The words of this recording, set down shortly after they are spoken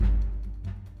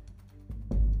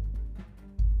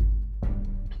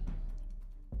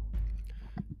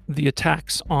The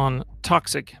attacks on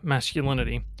toxic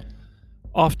masculinity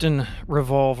often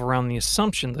revolve around the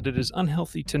assumption that it is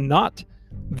unhealthy to not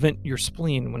vent your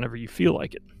spleen whenever you feel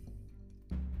like it.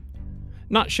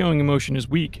 Not showing emotion is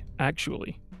weak,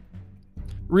 actually.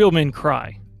 Real men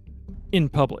cry in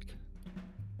public,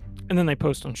 and then they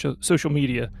post on social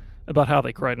media about how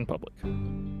they cried in public.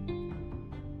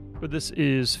 But this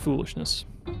is foolishness.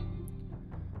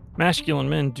 Masculine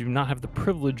men do not have the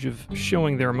privilege of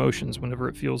showing their emotions whenever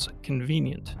it feels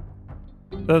convenient.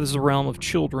 That is the realm of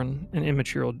children and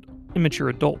immature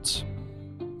adults.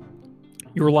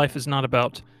 Your life is not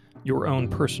about your own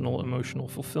personal emotional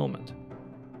fulfillment.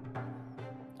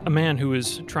 A man who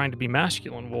is trying to be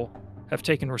masculine will have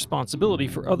taken responsibility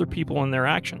for other people and their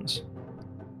actions.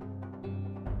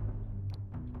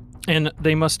 And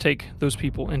they must take those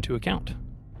people into account.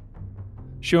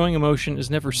 Showing emotion is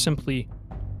never simply,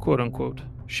 quote-unquote,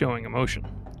 showing emotion.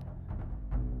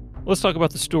 Let's talk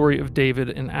about the story of David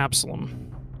and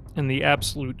Absalom and the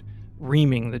absolute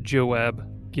reaming that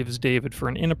Joab gives David for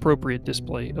an inappropriate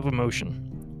display of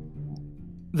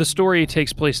emotion. The story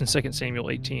takes place in 2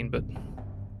 Samuel 18, but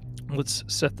let's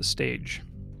set the stage.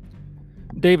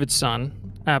 David's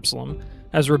son, Absalom,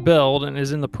 has rebelled and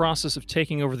is in the process of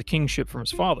taking over the kingship from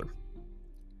his father.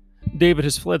 David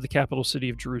has fled the capital city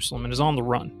of Jerusalem and is on the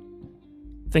run.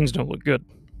 Things don't look good.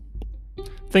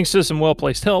 Thanks to some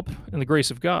well-placed help and the grace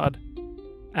of God,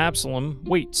 Absalom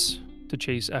waits to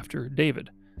chase after David.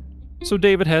 So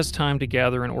David has time to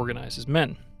gather and organize his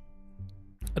men.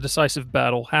 A decisive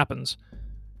battle happens.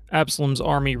 Absalom's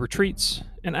army retreats,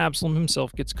 and Absalom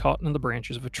himself gets caught in the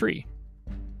branches of a tree.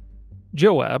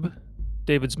 Joab,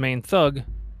 David's main thug,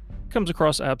 comes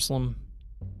across Absalom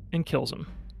and kills him.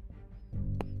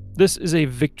 This is a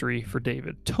victory for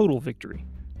David, total victory.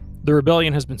 The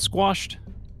rebellion has been squashed,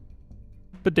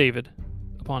 but David,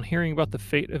 upon hearing about the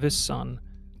fate of his son,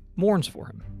 mourns for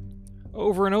him.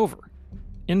 Over and over,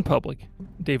 in public,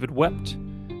 David wept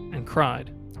and cried,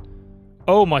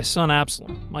 "Oh, my son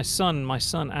Absalom, my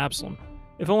son Absalom,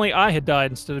 if only I had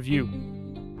died instead of you.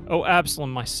 Oh,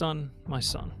 Absalom, my son, my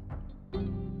son."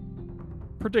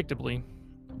 Predictably,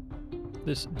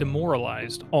 this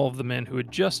demoralized all of the men who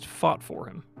had just fought for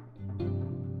him.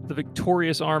 The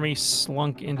victorious army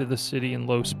slunk into the city in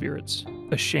low spirits,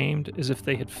 ashamed as if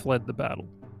they had fled the battle.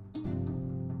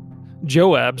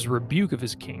 Joab's rebuke of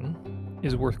his king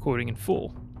is worth quoting in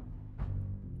full.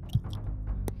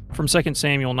 From 2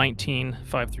 Samuel 19,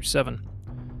 5-7.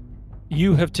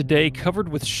 "You have today covered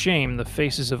with shame the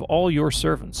faces of all your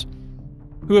servants,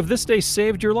 who have this day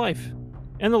saved your life,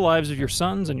 and the lives of your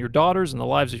sons and your daughters, and the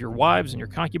lives of your wives and your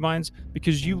concubines,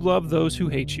 because you love those who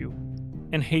hate you,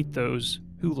 and hate those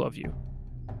who love you.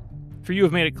 For you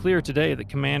have made it clear today that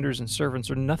commanders and servants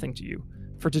are nothing to you.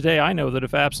 For today I know that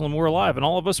if Absalom were alive and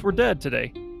all of us were dead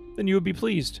today, then you would be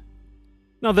pleased.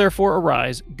 Now therefore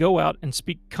arise, go out and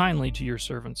speak kindly to your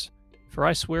servants. For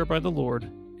I swear by the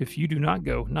Lord, if you do not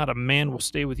go, not a man will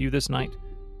stay with you this night,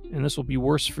 and this will be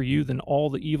worse for you than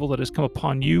all the evil that has come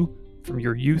upon you from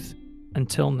your youth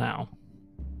until now."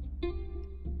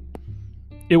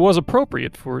 It was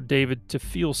appropriate for David to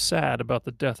feel sad about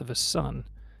the death of his son,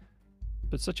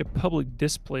 but such a public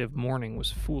display of mourning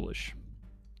was foolish.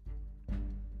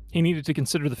 He needed to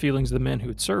consider the feelings of the men who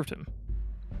had served him,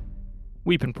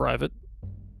 weep in private,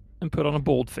 and put on a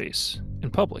bold face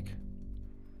in public.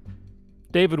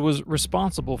 David was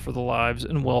responsible for the lives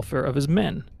and welfare of his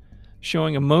men.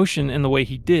 Showing emotion in the way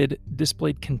he did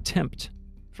displayed contempt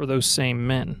for those same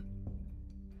men.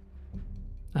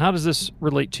 How does this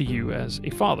relate to you as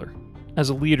a father, as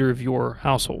a leader of your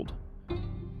household?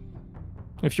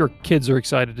 If your kids are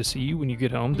excited to see you when you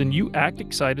get home, then you act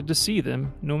excited to see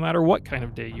them no matter what kind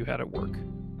of day you had at work.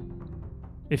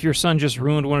 If your son just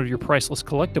ruined one of your priceless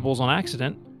collectibles on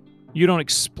accident, you don't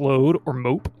explode or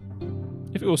mope.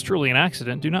 If it was truly an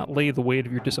accident, do not lay the weight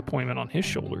of your disappointment on his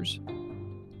shoulders.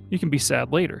 You can be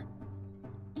sad later.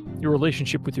 Your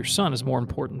relationship with your son is more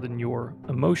important than your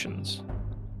emotions.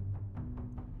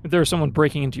 If there is someone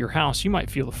breaking into your house, you might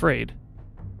feel afraid.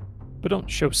 But don't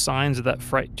show signs of that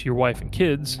fright to your wife and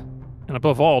kids. And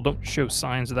above all, don't show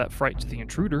signs of that fright to the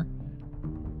intruder.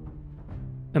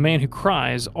 A man who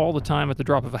cries all the time at the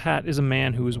drop of a hat is a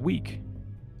man who is weak.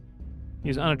 He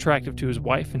is unattractive to his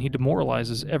wife, and he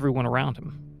demoralizes everyone around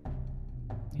him.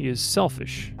 He is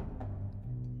selfish.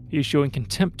 He is showing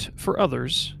contempt for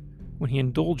others when he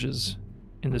indulges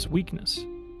in this weakness.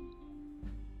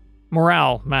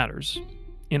 Morale matters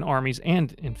in armies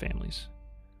and in families.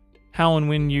 How and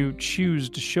when you choose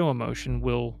to show emotion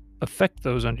will affect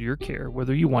those under your care,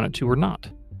 whether you want it to or not.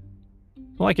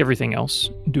 Like everything else,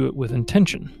 do it with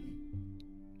intention.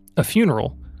 A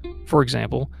funeral, for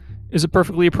example, is a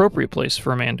perfectly appropriate place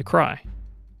for a man to cry.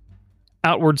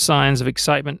 Outward signs of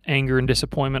excitement, anger, and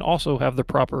disappointment also have their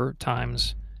proper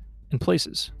times and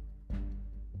places.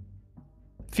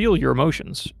 Feel your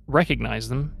emotions, recognize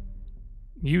them,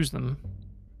 use them,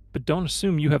 but don't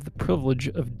assume you have the privilege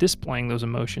of displaying those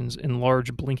emotions in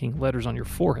large blinking letters on your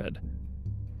forehead.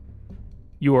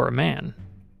 You are a man.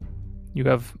 You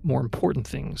have more important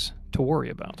things to worry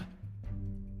about.